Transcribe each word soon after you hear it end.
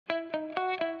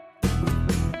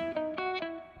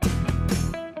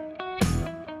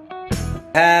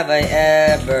Have I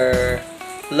ever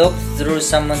looked through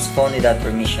someone's phone without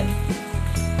permission?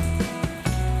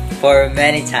 For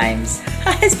many times.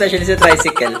 Especially sa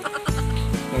tricycle.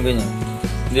 Kung ganyan.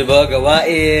 Diba?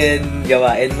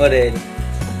 Gawain mo rin.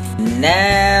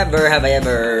 Never have I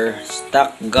ever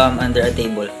stuck gum under a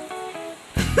table.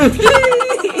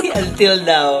 Until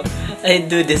now. I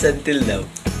do this until now.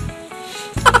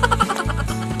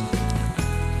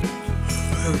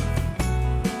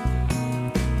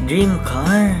 Dream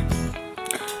car?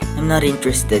 I'm not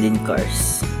interested in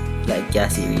cars. Like, yeah,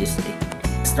 seriously.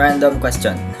 Just random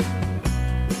question.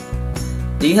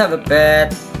 Do you have a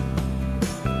pet?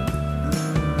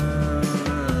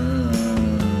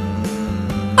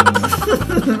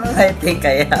 I think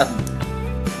I have.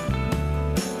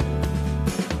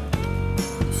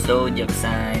 Zodiac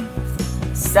sign.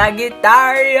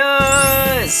 Sagittarius!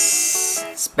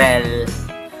 Spell,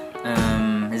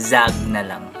 Zag na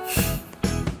lang.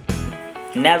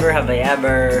 Never have I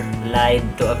ever lied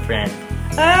to a friend.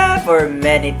 For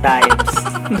many times.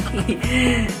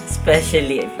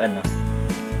 Especially if I'm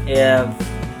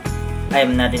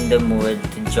not in the mood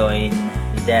to join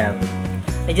them.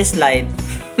 I just lied.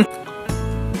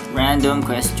 Random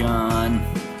question.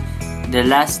 The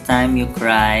last time you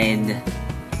cried?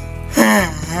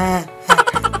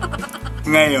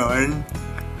 Ngayon?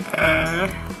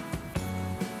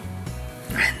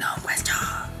 Random question.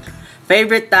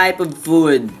 Favorite type of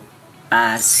food?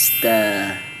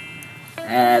 Pasta.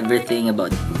 Everything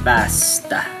about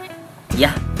pasta.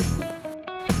 Yeah.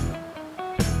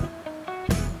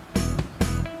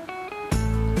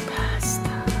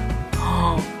 Pasta.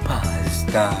 Oh,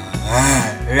 pasta.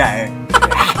 Right.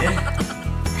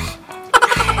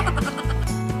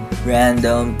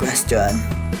 Random question.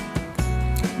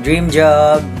 Dream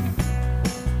job?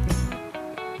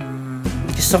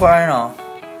 Gusto ko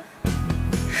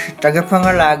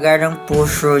tagapangalaga ng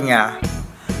puso niya.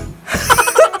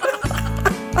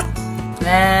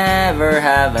 Never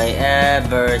have I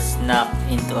ever snuck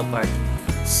into a party.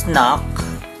 Snuck?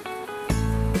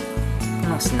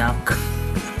 Ano snuck?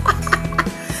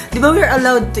 Di ba we're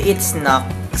allowed to eat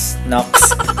snacks?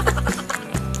 Snacks?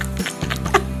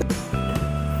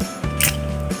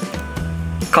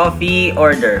 Coffee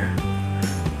order.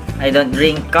 I don't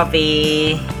drink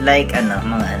coffee like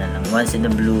once in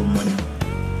a blue moon.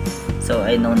 So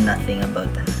I know nothing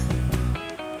about that.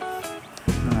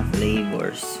 Mga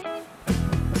flavors.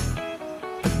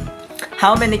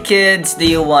 How many kids do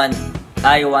you want?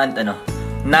 I want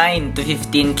 9 to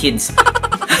 15 kids.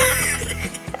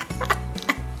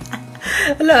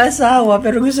 Wala asawa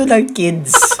pero gusto lang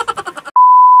kids.